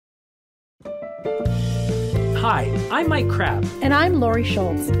Hi, I'm Mike Crab. And I'm Laurie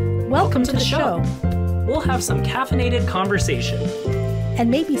Schultz. Welcome to the show. We'll have some caffeinated conversation. And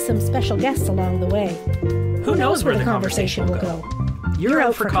maybe some special guests along the way. Who knows where the conversation will go? You're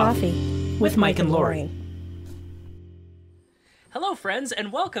out for coffee with Mike and Laurie. Hello, friends,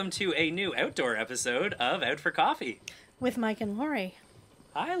 and welcome to a new outdoor episode of Out for Coffee. With Mike and Laurie.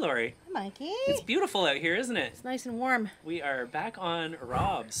 Hi, Laurie. Hi, Mikey. It's beautiful out here, isn't it? It's nice and warm. We are back on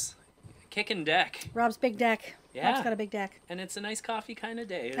Rob's kicking deck. Rob's big deck. Yeah. Rob's got a big deck. And it's a nice coffee kind of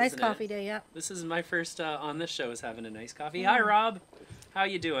day, Nice isn't coffee it? day, yeah. This is my first on this show is having a nice coffee. Hi, Rob. How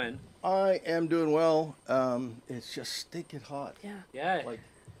you doing? I am doing well. It's just stinking hot. Yeah. Yeah.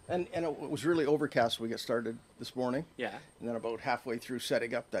 And it was really overcast when we got started this morning. Yeah. And then about halfway through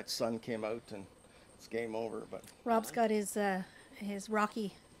setting up, that sun came out and it's game over. But Rob's got his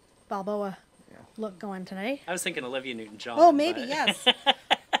Rocky Balboa look going today. I was thinking Olivia Newton-John. Oh, maybe, yes.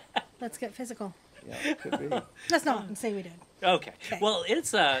 Let's get physical. yeah, it could be. Let's not say we did. Okay. Well,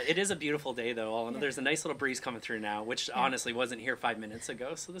 it is a beautiful day though. There's a nice little breeze coming through now, which honestly wasn't here 5 minutes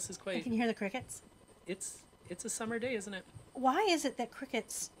ago. So this is quite. Can you hear the crickets? It's a summer day, isn't it? Why is it that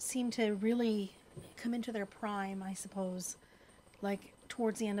crickets seem to really come into their prime, I suppose, like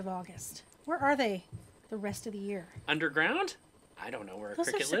towards the end of August? Where are they the rest of the year? Underground? I don't know where a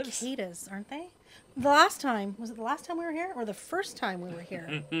cricket Those are lives. cicadas, aren't they? The last time, was it the last time we were here or the first time we were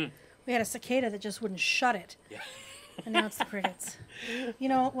here? We had a cicada that just wouldn't shut it. Yeah. And now it's the crickets. You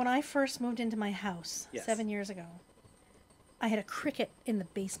know, when I first moved into my house 7 years ago, I had a cricket in the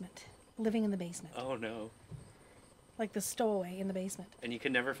basement, living in the basement. Oh no. Like the stowaway in the basement. And you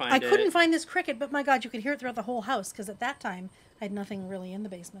could never find it. I couldn't find this cricket, but my God, you could hear it throughout the whole house because at that time I had nothing really in the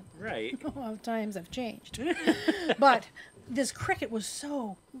basement. Right. Oh, times have changed. But this cricket was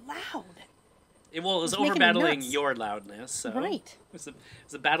so loud. It was making over me battling nuts. your loudness. So Right. It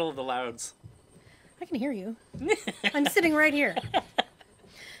was a battle of the louds. I can hear you. I'm sitting right here.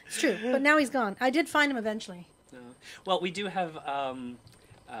 It's true, but now he's gone. I did find him eventually. Well, we do have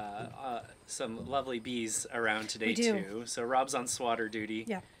some lovely bees around today We do. too. So Rob's on swatter duty.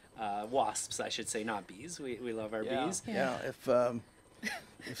 Yeah. Wasps, I should say, not bees. We love our bees. Yeah.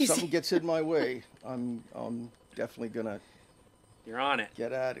 If something gets in my way, I'm definitely gonna You're on it.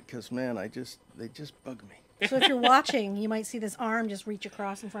 get at it because man, they just bug me. So if you're watching, you might see this arm just reach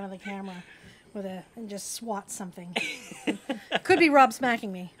across in front of the camera and just swat something. Could be Rob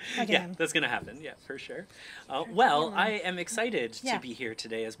smacking me again. Yeah, that's going to happen. Yeah, for sure. Well, I am excited to Yeah. be here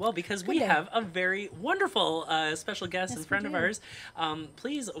today as well because we Good day. have a very wonderful special guest and we friend of do. ours.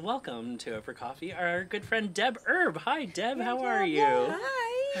 Please welcome to Out for Coffee our good friend Deb Erb. Hi, Deb. How are you? Hi.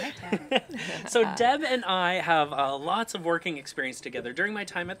 So Deb and I have lots of working experience together. During my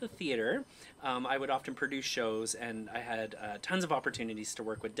time at the theater, I would often produce shows, and I had tons of opportunities to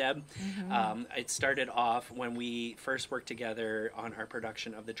work with Deb. It started off when we first worked together on our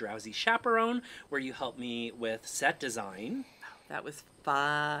production of The Drowsy Chaperone, where you helped me with set design. That was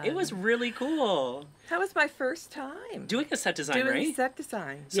fun. It was really cool. That was my first time. Doing a set design, Doing right? set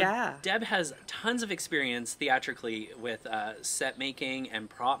design. So yeah. Deb has tons of experience theatrically with set making and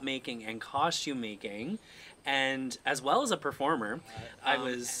prop making and costume making, and as well as a performer. I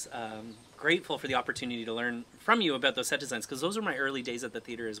was grateful for the opportunity to learn from you about those set designs because those were my early days at the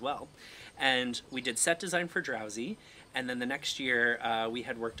theater as well. And we did set design for Drowsy, and then the next year we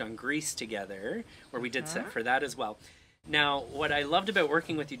had worked on Grease together, where we did set for that as well. Now, what I loved about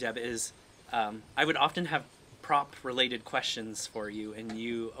working with you, Deb, is I would often have prop-related questions for you, and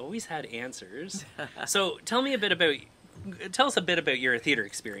you always had answers. So tell us a bit about your theater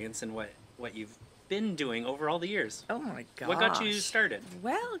experience and what you've been doing over all the years. Oh my gosh. What got you started?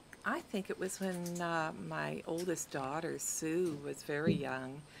 Well, I think it was when my oldest daughter, Sue, was very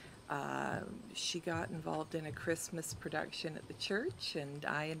young. She got involved in a Christmas production at the church, and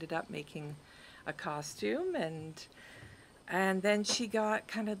I ended up making a costume, and then she got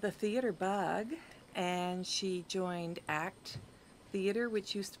kind of the theater bug, and she joined ACT Theater,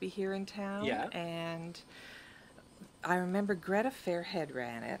 which used to be here in town. Yeah. And I remember Greta Fairhead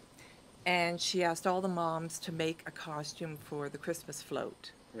ran it, and she asked all the moms to make a costume for the Christmas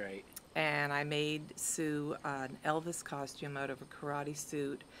float. Right. And I made Sue an Elvis costume out of a karate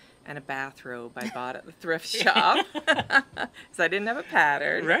suit and a bathrobe I bought at the thrift shop. So I didn't have a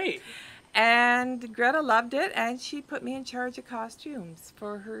pattern. Right. And Greta loved it, and she put me in charge of costumes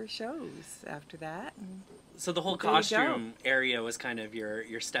for her shows after that. And So the whole there you go. costume area was kind of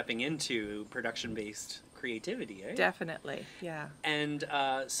your stepping into production-based creativity, eh? Definitely, yeah. And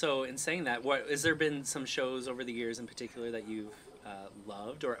so in saying that, has there been some shows over the years in particular that you've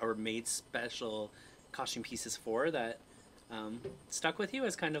loved or made special costume pieces for that stuck with you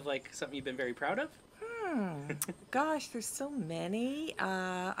as kind of like something you've been very proud of? Gosh, there's so many.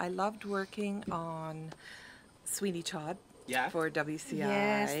 I loved working on Sweeney Todd for WCI.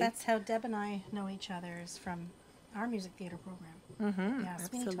 Yes, that's how Deb and I know each other, is from our music theater program. Yeah,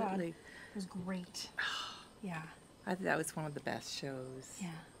 Sweeney Todd was great. Yeah. I think that was one of the best shows Yeah.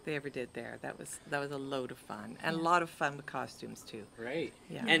 they ever did there. That was a load of fun, and a lot of fun with costumes too. Right.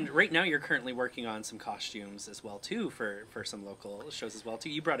 Yeah. And right now you're currently working on some costumes as well too for some local shows as well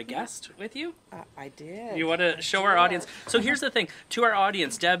too. You brought a guest with you? I did. You want to show our audience? So here's the thing. To our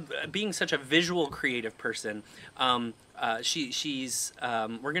audience, Deb, being such a visual creative person, she's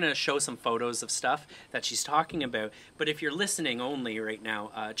we're going to show some photos of stuff that she's talking about. But if you're listening only right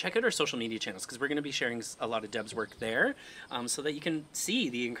now, check out our social media channels, because we're going to be sharing a lot of Deb's work there, so that you can see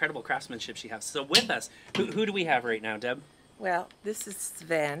the incredible craftsmanship she has. So with us, who do we have right now, Deb? Well, this is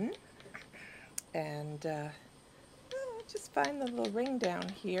Sven, and just find the little ring down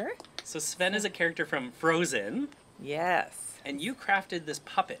here. So Sven is a character from Frozen. Yes. And you crafted this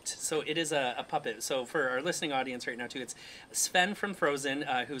puppet. So it is a puppet. So for our listening audience right now too, it's Sven from Frozen,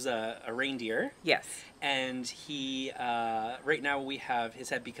 who's a reindeer. Yes. And he, right now we have his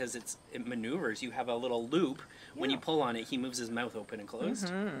head, because it maneuvers. You have a little loop. When you pull on it, he moves his mouth open and closed.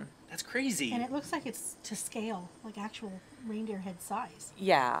 Mm-hmm. That's crazy. And it looks like it's to scale, like actual reindeer head size.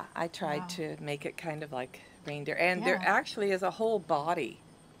 Yeah, I tried to make it kind of like reindeer. And there actually is a whole body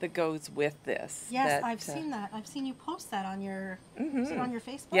that goes with this. Yes, I've seen that. I've seen you post that on your, is it on your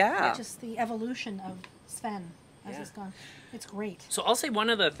Facebook? Yeah. Just the evolution of Sven as it's gone. It's great. So I'll say one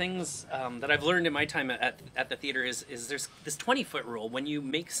of the things that I've learned in my time at the theater is there's this 20-foot rule. When you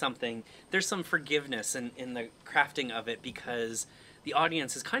make something, there's some forgiveness in the crafting of it, because the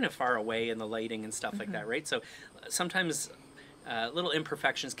audience is kind of far away in the lighting and stuff like that, right? So sometimes little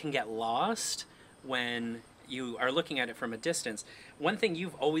imperfections can get lost when you are looking at it from a distance. One thing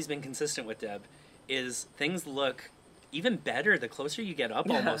you've always been consistent with, Deb, is things look even better the closer you get up,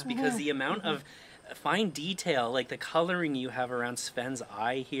 almost, because the amount of fine detail, like the coloring you have around Sven's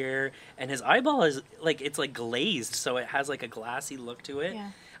eye here, and his eyeball is like, it's like glazed, so it has like a glassy look to it.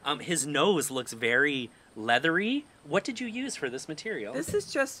 His nose looks very leathery. What did you use for this material? This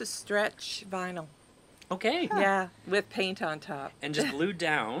is just a stretch vinyl. Okay. Yeah, with paint on top. And just glued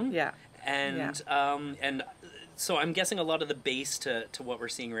down. And so I'm guessing a lot of the base to what we're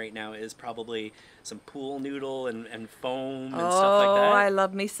seeing right now is probably some pool noodle and foam and stuff like that. Oh, I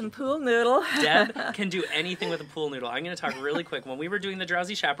love me some pool noodle. Deb can do anything with a pool noodle. I'm going to talk really quick. When we were doing the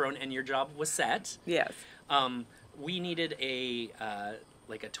Drowsy Chaperone and your job was set, we needed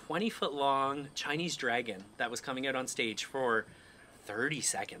like a 20-foot long Chinese dragon that was coming out on stage for 30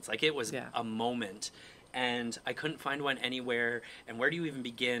 seconds. Like, it was a moment. And I couldn't find one anywhere. And where do you even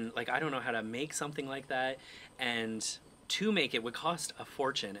begin? Like, I don't know how to make something like that. And to make it would cost a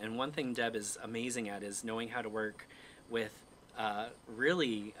fortune. And one thing Deb is amazing at is knowing how to work with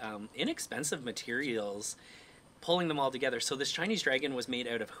really inexpensive materials, pulling them all together. So this Chinese dragon was made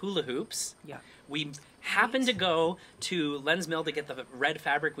out of hula hoops. We happened to go to Lens Mill to get the red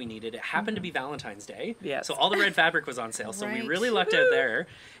fabric we needed. It happened to be Valentine's Day. So all the red fabric was on sale. So we really lucked out there.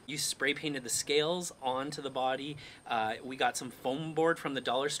 You spray painted the scales onto the body. We got some foam board from the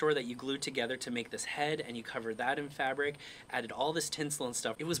dollar store that you glued together to make this head, and you covered that in fabric, added all this tinsel and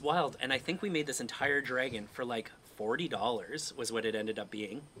stuff. It was wild. And I think we made this entire dragon for like $40 was what it ended up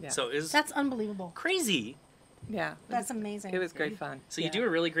being. So it was That's unbelievable. Crazy. Yeah. That's amazing. It was great fun. So you do a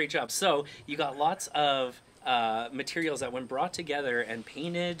really great job. So you got lots of materials that when brought together and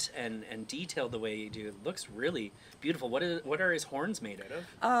painted and detailed the way you do, it looks really beautiful. What are his horns made out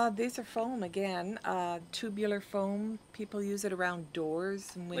of? These are foam again. Tubular foam. People use it around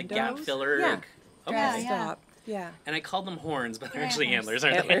doors and windows. Like gap filler? Yeah. Okay. Stop. Yeah. And I called them horns, but they're actually antlers,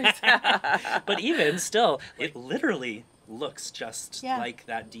 aren't they? But even still, it literally looks just like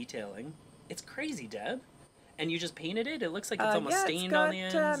that detailing. It's crazy, Deb. And you just painted it? It looks like it's almost stained on the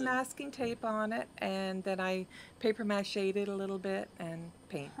ends. Yeah, it's got masking tape on it, and then I paper mache'd it a little bit and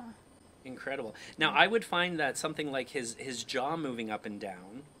paint. Incredible. Now, I would find that something like his jaw moving up and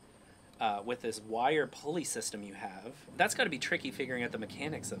down with this wire pulley system you have, that's got to be tricky figuring out the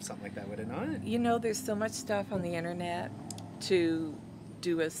mechanics of something like that, would it not? You know, there's so much stuff on the internet to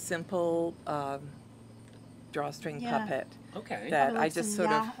do a simple drawstring puppet. Okay. That I just sort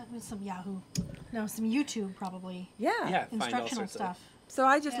of... Some Yahoo. No, some YouTube probably. Yeah. Instructional stuff. So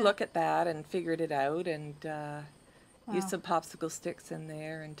I just look at that and figured it out, and use some popsicle sticks in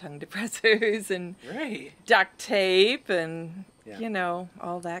there and tongue depressors and duct tape and, you know,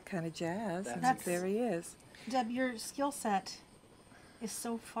 all that kind of jazz. And there he is. Deb, your skill set is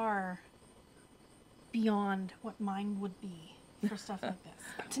so far beyond what mine would be for stuff like this.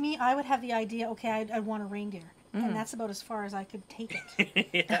 To me, I would have the idea, okay, I'd want a reindeer. And that's about as far as I could take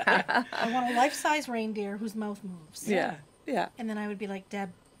it. I want a life-size reindeer whose mouth moves. Yeah. And then I would be like,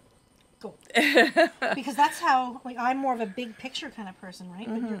 Deb, go. Because that's how, like, I'm more of a big picture kind of person, right?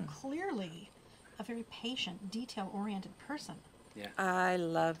 But you're clearly a very patient, detail-oriented person. Yeah. I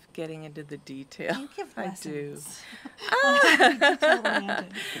love getting into the detail. You give I do. lessons.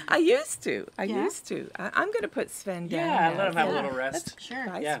 Detail-oriented. I used to. Yeah? I'm going to put Sven down. Yeah, now. let him have a Yeah. little rest. Sure.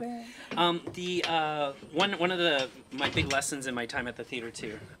 Bye, Yeah. Sven. One of my big lessons in my time at the theater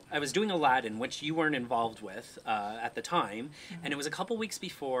too, I was doing Aladdin, which you weren't involved with at the time, and it was a couple weeks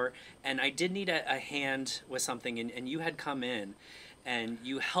before, and I did need a hand with something, and you had come in, and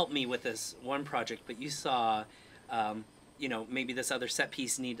you helped me with this one project, but you saw, maybe this other set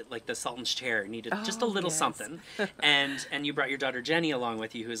piece needed, like the Sultan's chair needed just a little yes. something, and you brought your daughter Jenny along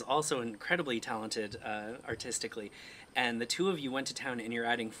with you, who is also incredibly talented artistically, and the two of you went to town, and you're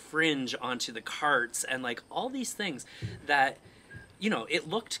adding fringe onto the carts and like all these things that, it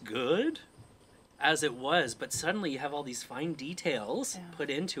looked good as it was, but suddenly you have all these fine details put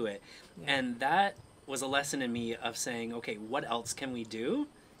into it, and that was a lesson in me of saying, okay, what else can we do?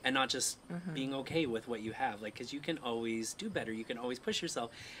 And not just being okay with what you have, like, because you can always do better, you can always push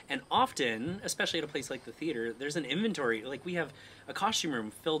yourself, and often, especially at a place like the theater, there's an inventory, like we have a costume room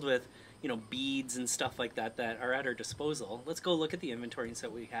filled with, beads and stuff like that are at our disposal. Let's go look at the inventory and see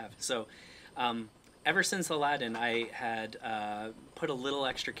what we have. So, ever since Aladdin, I had put a little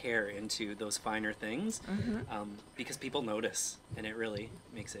extra care into those finer things, because people notice, and it really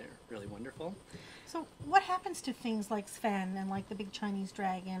makes it really wonderful. So what happens to things like Sven and like the big Chinese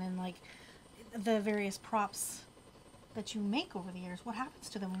dragon and like the various props that you make over the years? What happens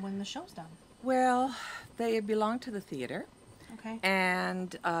to them when the show's done? Well, they belong to the theater, Okay.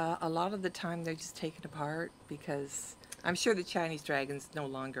 and a lot of the time they're just taken apart because I'm sure the Chinese dragon's no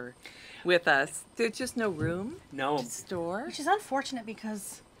longer with us. There's just no room to store. Which is unfortunate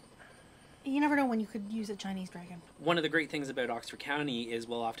because you never know when you could use a Chinese dragon. One of the great things about Oxford County is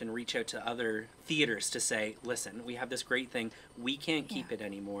we'll often reach out to other theaters to say, listen, we have this great thing, we can't keep it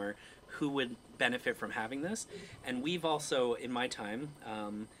anymore, who would benefit from having this? And we've also, in my time,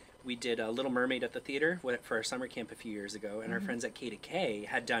 we did a Little Mermaid at the theater for our summer camp a few years ago, and our friends at K2K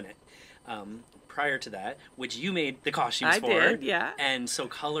had done it prior to that, which you made the costumes for. I did, yeah. And so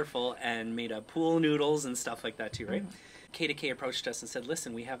colorful, and made a pool noodles and stuff like that too, right? K2K approached us and said,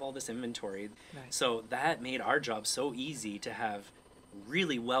 listen, we have all this inventory. Right. So that made our job so easy to have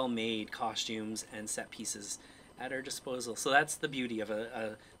really well-made costumes and set pieces at our disposal. So that's the beauty of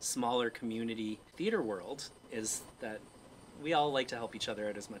a smaller community theater world, is that we all like to help each other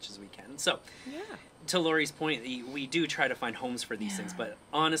out as much as we can. So to Laurie's point, we do try to find homes for these things, but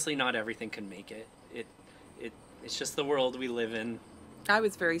honestly, not everything can make it. It's just the world we live in. I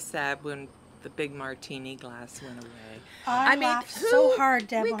was very sad when the big martini glass went away. I laughed so hard,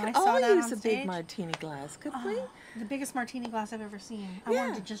 Deb, we when I could saw all that use on a stage. big martini glass, could we? The biggest martini glass I've ever seen. I Yeah.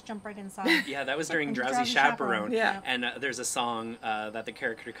 wanted to just jump right inside. Yeah, that was during Drowsy Drowsy Chaperone. Chaperone. Yeah. And there's a song that the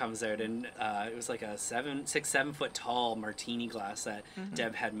character comes out, and it was like a 7 foot tall martini glass that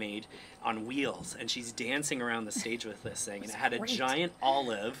Deb had made on wheels, and she's dancing around the stage with this thing, and it had a great. giant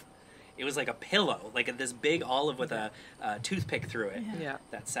olive. It was like a pillow, like this big olive with a toothpick through it Yeah.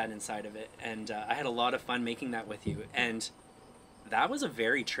 that sat inside of it. And I had a lot of fun making that with you. And that was a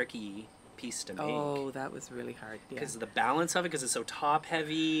very tricky piece to make. Oh, that was really hard. Yeah. Because of the balance of it, because it's so top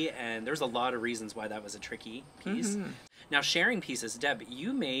heavy, and there's a lot of reasons why that was a tricky piece. Now, sharing pieces, Deb,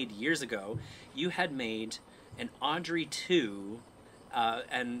 you made years ago, you had made an Audrey 2,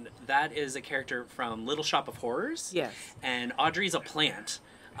 and that is a character from Little Shop of Horrors. Yes. And Audrey's a plant.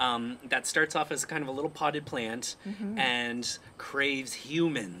 That starts off as kind of a little potted plant and craves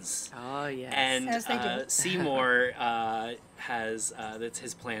humans. Oh, yes. And As they do. Seymour has that's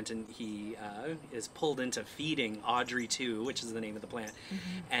his plant, and he is pulled into feeding Audrey 2, which is the name of the plant.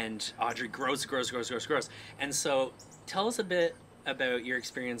 And Audrey grows. And so tell us a bit about your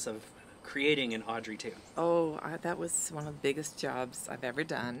experience of creating an Audrey 2. Oh, that was one of the biggest jobs I've ever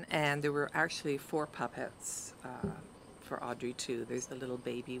done. And there were actually 4 puppets for Audrey 2. There's the little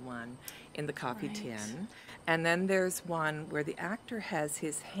baby one in the coffee tin. And then there's one where the actor has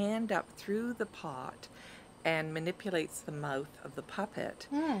his hand up through the pot and manipulates the mouth of the puppet.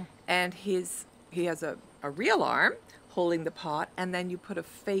 And he has a real arm holding the pot, and then you put a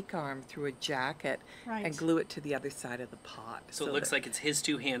fake arm through a jacket Right. and glue it to the other side of the pot. So it looks that- like it's his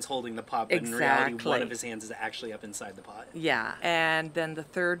two hands holding the pot, but in reality, one Exactly. of his hands is actually up inside the pot. Yeah, and then the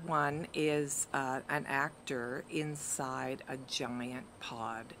third one is an actor inside a giant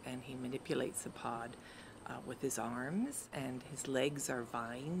pod, and he manipulates the pod with his arms, and his legs are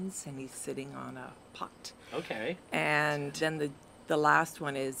vines, and he's sitting on a pot. Okay. And then the last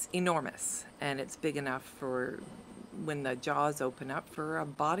one is enormous, and it's big enough for when the jaws open up for a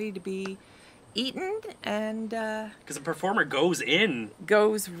body to be eaten, and Because the performer goes in.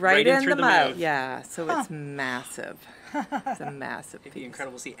 goes right in in through the the mouth. mouth. Yeah, so it's massive. It's a massive It'd be piece.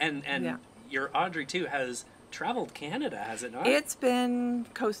 incredible to see. And Yeah. your Audrey, too, has traveled Canada, has it not? It's been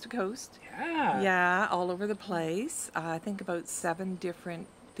coast to coast. Yeah. Yeah, all over the place. I think about 7 different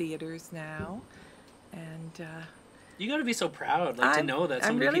theaters now, and You got to be so proud, like, to I'm- know that so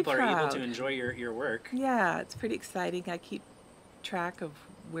I'm many really people are able proud. to enjoy your work. yeah, it's pretty exciting. I keep track of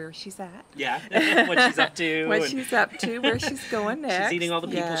where she's at. Yeah. What she's up to. What and- she's up to, where she's going next. eating all the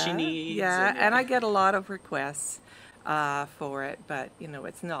people she needs, Yeah, and- and I get a lot of requests for it, but you know,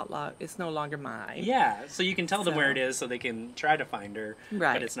 it's no longer mine. Yeah, so you can tell them where So- it is so they can try to find her, but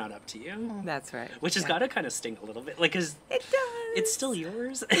Right. it's not up to you. That's right. Which has yeah. got to kind of sting a little bit. Like, 'cause It does. it's still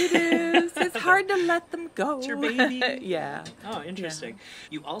yours. It is. It's hard to let them go. It's your baby. Yeah. Oh, interesting.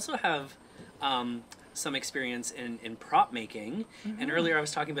 You also have some experience in prop making, and earlier I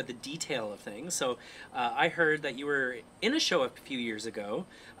was talking about the detail of things. So I heard that you were in a show a few years ago,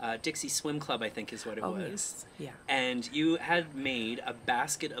 Dixie Swim Club, I think is what it Oh, was. yes. Yeah. And you had made a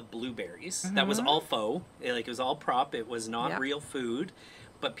basket of blueberries that was all faux, like it was all prop. It was not Yep. real food,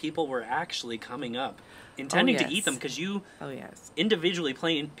 but people were actually coming up intending to eat yes. them because you Oh yes. individually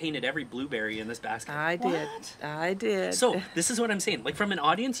painted every blueberry in this basket. I did. What? I did. So this is what I'm saying. Like from an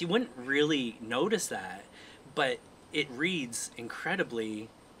audience, you wouldn't really notice that, but it reads incredibly,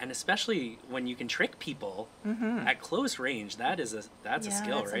 and especially when you can trick people at close range. That's a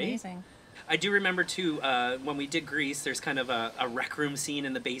skill, that's right? amazing. I do remember too when we did Grease. There's kind of a rec room scene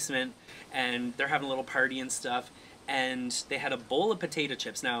in the basement, and they're having a little party and stuff. And they had a bowl of potato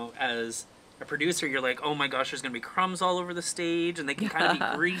chips. Now, as a producer, you're like, oh my gosh, there's gonna be crumbs all over the stage, and they can kind of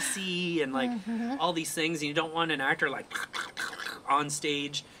be greasy and like all these things. And you don't want an actor like on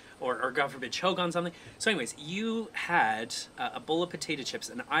stage. Or God forbid, choke on something. So anyways, you had a bowl of potato chips,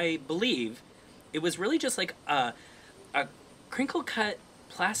 and I believe it was really just like a crinkle cut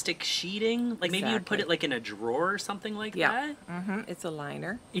plastic sheeting. Like maybe you'd put Exactly. it like in a drawer or something like yeah. that. It's a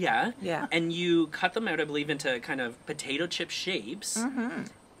liner. Yeah. Yeah. And you cut them out, I believe, into kind of potato chip shapes.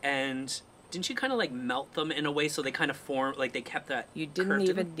 And didn't you kind of like melt them in a way so they kind of form, like they kept that You didn't curve to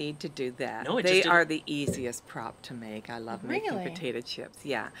even them? need to do that. No, it they just didn't- are the easiest prop to make. I love making Really? potato chips.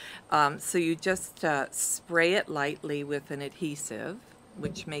 Yeah. So you just spray it lightly with an adhesive,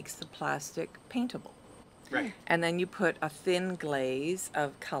 which makes the plastic paintable. Right. And then you put a thin glaze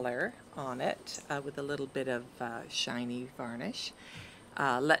of color on it with a little bit of shiny varnish.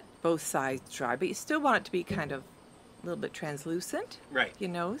 Let both sides dry, but you still want it to be kind of a little bit translucent. Right. You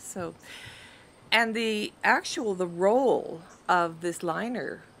know, so. And the roll of this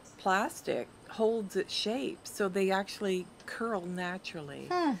liner plastic holds its shape, so they actually curl naturally.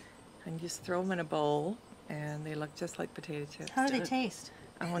 And just throw them in a bowl, and they look just like potato chips. How do they taste?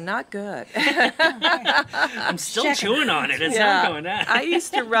 Oh, not good. I'm still Checking. chewing on it. It's not going down. I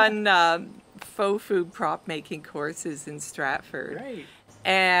used to run faux food prop making courses in Stratford. Right.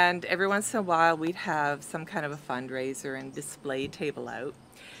 And every once in a while, we'd have some kind of a fundraiser and display table out.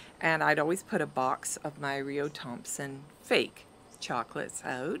 And I'd always put a box of my Rio Thompson fake chocolates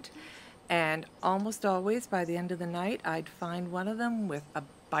out. And almost always, by the end of the night, I'd find one of them with a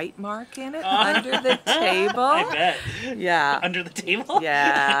bite mark in it under the table. I bet. Yeah. Under the table?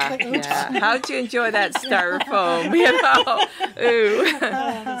 Yeah, Like, oops. yeah. How'd you enjoy that styrofoam? You know, ooh. Oh,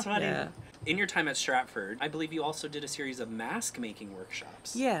 that's funny. Yeah. In your time at Stratford, I believe you also did a series of mask making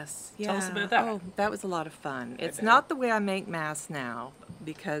workshops. Yes, yeah. Tell us about that. Oh, that was a lot of fun. It's bet. not the way I make masks now,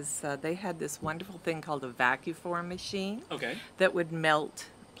 because they had this wonderful thing called a vacuform machine Okay. that would melt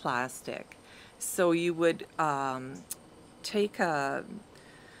plastic. So you would take a,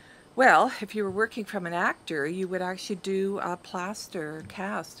 well, if you were working from an actor, you would actually do a plaster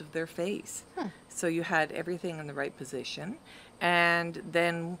cast of their face. So you had everything in the right position, and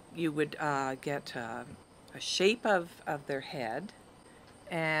then you would get a shape of their head,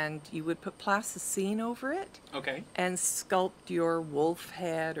 and you would put plasticine over it Okay. and sculpt your wolf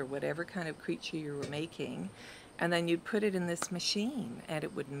head or whatever kind of creature you were making. And then you'd put it in this machine, and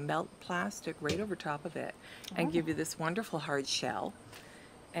it would melt plastic right over top of it and give you this wonderful hard shell.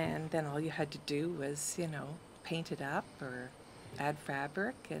 And then all you had to do was, you know, paint it up or add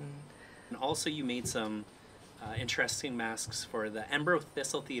fabric. And also you made some interesting masks for the Embro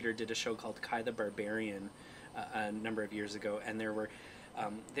Thistle Theatre. Did a show called Kai the Barbarian a number of years ago, and there were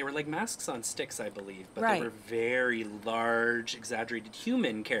they were like masks on sticks, I believe, but Right. they were very large, exaggerated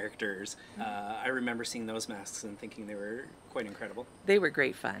human characters. I remember seeing those masks and thinking they were quite incredible. they were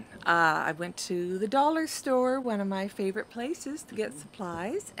great fun. I went to the dollar store, one of my favorite places to get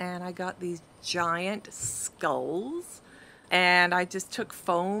supplies, and I got these giant skulls. And I just took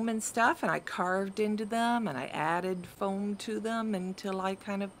foam and stuff and I carved into them and I added foam to them until I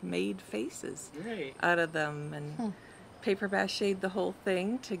kind of made faces Right. out of them, and paper mache'd the whole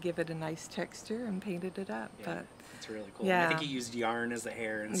thing to give it a nice texture and painted it up. Yeah, But it's really cool. yeah. I think you used yarn as the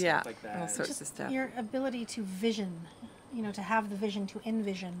hair and Yeah, stuff like that. all sorts Just of stuff. your ability to vision, to have the vision to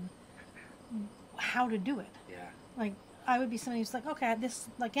envision how to do it. Yeah. Like, I would be somebody who's like, okay, this,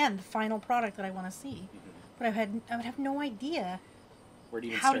 again, the final product that I want to see. But I would have no idea Where do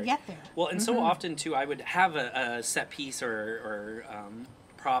you even how start? to get there. Well, and so often too, I would have a set piece or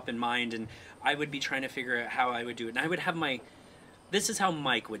prop in mind, and I would be trying to figure out how I would do it. And I would have this is how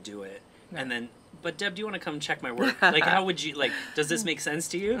Mike would do it, and then, but Deb, do you want to come check my work? Like, how would you, like, does this make sense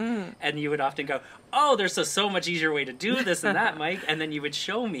to you? And you would often go, oh, there's so much easier way to do this and that, Mike. And then you would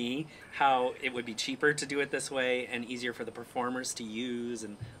show me how it would be cheaper to do it this way and easier for the performers to use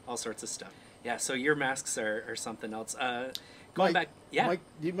and all sorts of stuff. Yeah, so your masks are something else. Going Mike, back, yeah. Mike,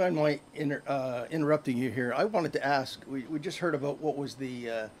 do you mind my interrupting you here? I wanted to ask. We just heard about what was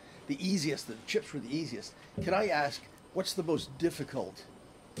the easiest. The chips were the easiest. Can I ask, what's the most difficult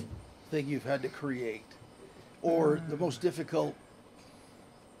thing you've had to create, or the most difficult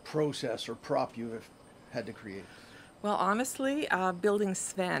process or prop you've had to create? Well, honestly, building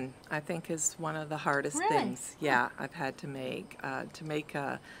Sven, I think, is one of the hardest Really? things. Yeah, I've had to make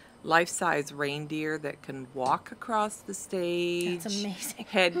a life-size reindeer that can walk across the stage. That's amazing.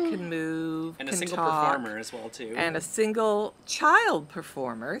 Head can move, And a can single talk, performer as well, too. and a single child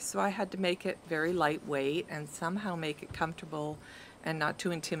performer. So I had to make it very lightweight and somehow make it comfortable and not too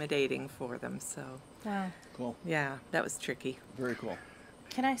intimidating for them. So Wow. Cool. yeah, that was tricky. Very cool.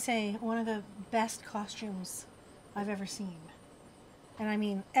 Can I say one of the best costumes I've ever seen? And I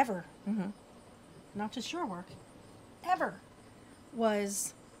mean ever. Not just your work. Ever.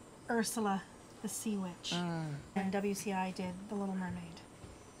 Was Ursula the Sea Witch. And WCI did The Little Mermaid.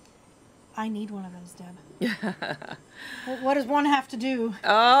 I need one of those, Deb. What does one have to do to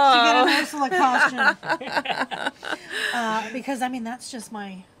get an Ursula costume? Because, I mean, that's just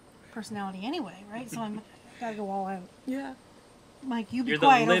my personality anyway, right? So I'm gotta go all out. Yeah. Mike, you be You're the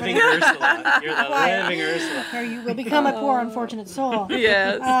quiet over living there. Ursula. You're the Quiet. living Ursula. Or you will become a poor unfortunate soul.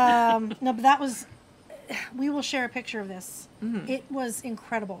 Yes. No, but that was. We will share a picture of this. It was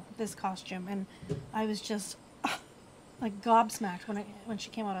incredible, this costume, and I was just like gobsmacked when she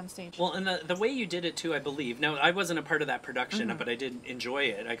came out on stage. Well, and the way you did it too, I believe. Now, I wasn't a part of that production, but I did enjoy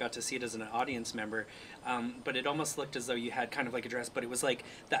it. I got to see it as an audience member. But it almost looked as though you had kind of like a dress, but it was like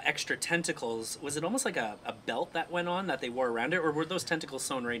the extra tentacles. Was it almost like a belt that went on that they wore around it, or were those tentacles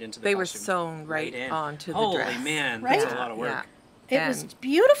sewn right into the They costume? were sewn right in. onto the Holy dress. man, Right? that's a lot of work. Yeah. It was And-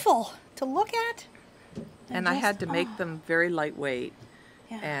 beautiful to look at. And I had to just- make them very lightweight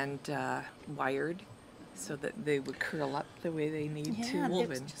Yeah. and wired so that they would curl up the way they need Yeah, to. it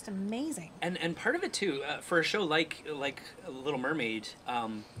was just amazing. And part of it too, for a show like Little Mermaid,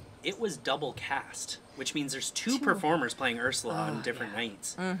 it was double cast, which means there's two performers playing Ursula on different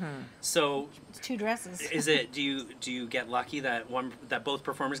nights. So It's two dresses. is it do you get lucky that both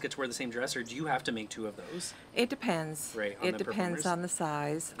performers get to wear the same dress, or do you have to make two of those? It depends. Right, on It the depends performers. on the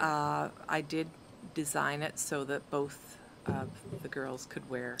size. I did design it so that both of the girls could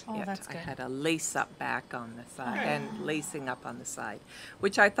wear Oh, it. that's I good. had a lace-up back on the side Okay. and lacing up on the side,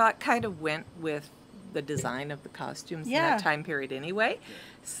 which I thought kind of went with the design of the costumes in Yeah. that time period anyway.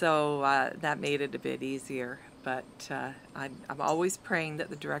 So that made it a bit easier. But I'm always praying that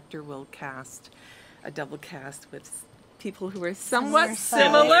the director will cast a double cast with people who are somewhat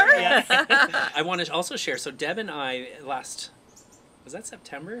Similar. similar. Yeah. I want to also share. So Deb and I was that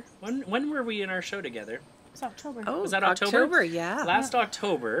September? When were we in our show together? It's October. Oh, Was that October? Yeah. Last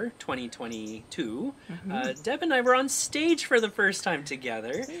October, 2022, Deb and I were on stage for the first time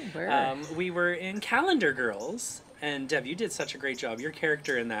together. We were. We were in Calendar Girls, and Deb, you did such a great job. Your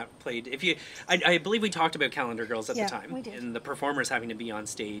character in that played. I believe we talked about Calendar Girls at Yeah, the time, we did. and the performers having to be on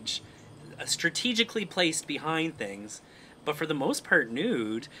stage, strategically placed behind things, but for the most part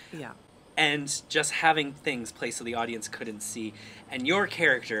nude. Yeah. And just having things placed so the audience couldn't see. And your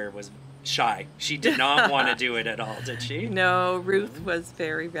character was shy. She did not want to do it at all, did she? No, Ruth was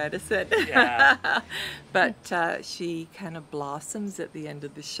very reticent. Yeah. But she kind of blossoms at the end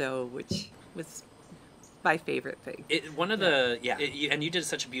of the show, which was my favorite thing. And you did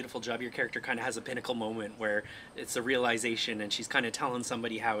such a beautiful job. Your character kind of has a pinnacle moment where it's a realization, and she's kind of telling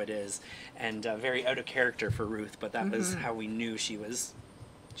somebody how it is, and very out of character for Ruth, but that was how we knew she was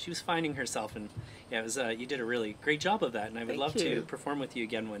finding herself. And yeah, it was you did a really great job of that, and I would love to perform with you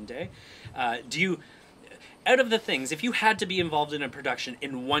again one day. Out of the things, if you had to be involved in a production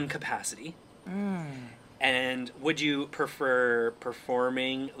in one capacity, and would you prefer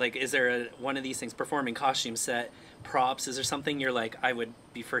performing, like, is there one of these things, performing, costume, set, props, is there something you're like, I would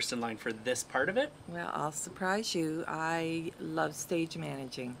be first in line for this part of it? Well, I'll surprise you. I love stage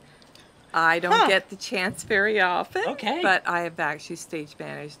managing. I don't get the chance very often, but I have actually stage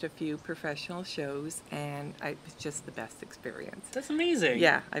managed a few professional shows, and it was just the best experience. That's amazing.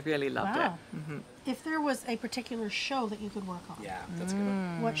 Yeah, I really loved it. If there was a particular show that you could work on, that's a good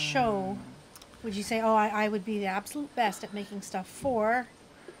one. What show would you say, I would be the absolute best at making stuff for?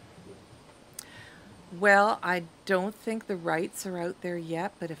 Well, I don't think the rights are out there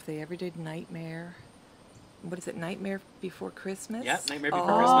yet, but if they ever did Nightmare, what is it, Nightmare Before Christmas? Yeah, Nightmare Before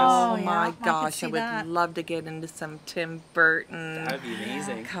Christmas. Oh yeah, my I gosh, I could would see that. love to get into some Tim Burton That would be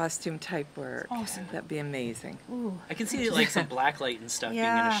amazing. costume type work. Awesome. That'd be amazing. Ooh. I can see like some blacklight and stuff being in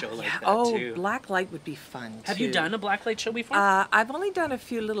a show like that Oh, too. Blacklight would be fun Have too. you done a blacklight show before? I've only done a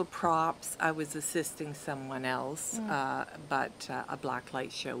few little props. I was assisting someone else, but a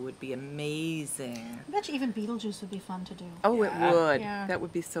blacklight show would be amazing. I bet you even Beetlejuice would be fun to do. Oh, it would. Yeah. That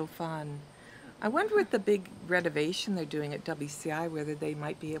would be so fun. I wonder with the big renovation they're doing at WCI whether they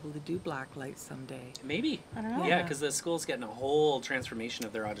might be able to do blacklight someday. Maybe. I don't know. Yeah, because the school's getting a whole transformation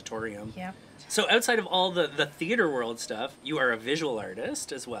of their auditorium. Yeah. So outside of all the theater world stuff, you are a visual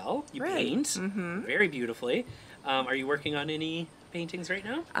artist as well. You Right. paint very beautifully. Are you working on any paintings right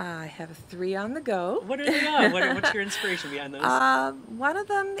now? I have 3 on the go. What are they on? What's your inspiration behind those? One of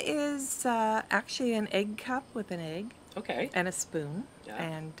them is actually an egg cup with an egg Okay. and a spoon, Yeah.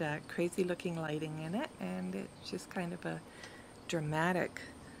 and crazy looking lighting in it, and it's just kind of a dramatic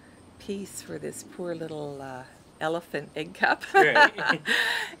piece for this poor little elephant egg cup. Right.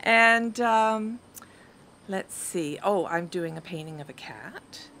 And let's see. Oh, I'm doing a painting of a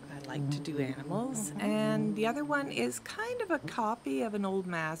cat. I like to do animals. And the other one is kind of a copy of an old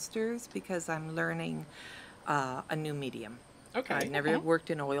master's because I'm learning a new medium. Okay. I've never worked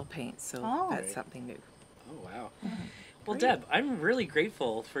in oil paint, so that's Right. something new. Oh, wow. Well, Deb, I'm really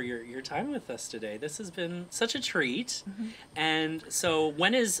grateful for your time with us today. This has been such a treat. And so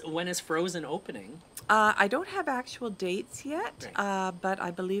when is Frozen opening? I don't have actual dates yet, but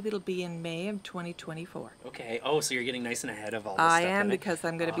I believe it'll be in May of 2024. Okay. Oh, so you're getting nice and ahead of all this I stuff. am, then. because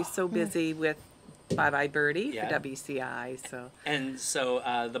I'm going to be so busy with Bye Bye Birdie Yeah. for WCI. So And so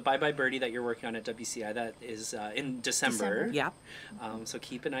the Bye Bye Birdie that you're working on at WCI, that is in December. yeah, So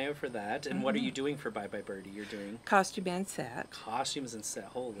keep an eye out for that. And what are you doing for Bye Bye Birdie? You're doing costume and set. costumes and set.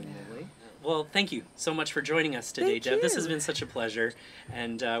 Holy moly. Well, thank you so much for joining us today, Thank Deb. This you. has been such a pleasure.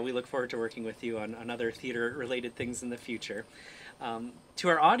 And we look forward to working with you on other theater-related things in the future. To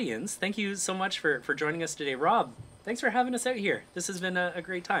our audience, thank you so much for joining us today. Rob, thanks for having us out here. This has been a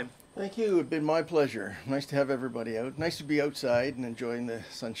great time. Thank you. It's been my pleasure. Nice to have everybody out. Nice to be outside and enjoying the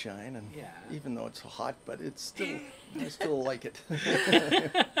sunshine. And Yeah. even though it's hot, but it's still, I still like it.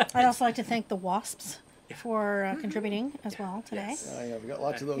 I'd also like to thank the Wasps for contributing as well today. Yes. Yeah, we got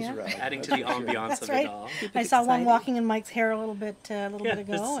lots of those Yeah. around. Adding to that's the for sure. ambiance That's of right. it all. Keep it I saw one exciting. walking in Mike's hair a little bit Yeah,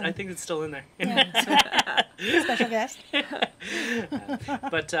 ago. I think it's still in there. Yeah, so, special guest.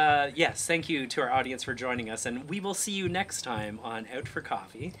 But yes, thank you to our audience for joining us, and we will see you next time on Out for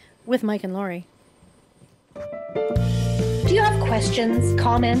Coffee. With Mike and Laurie. Do you have questions,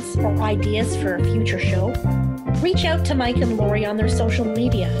 comments, or ideas for a future show? Reach out to Mike and Laurie on their social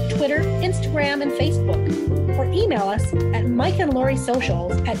media, Twitter, Instagram, and Facebook, or email us at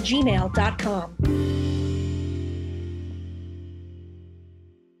mikeandlauriesocials@gmail.com.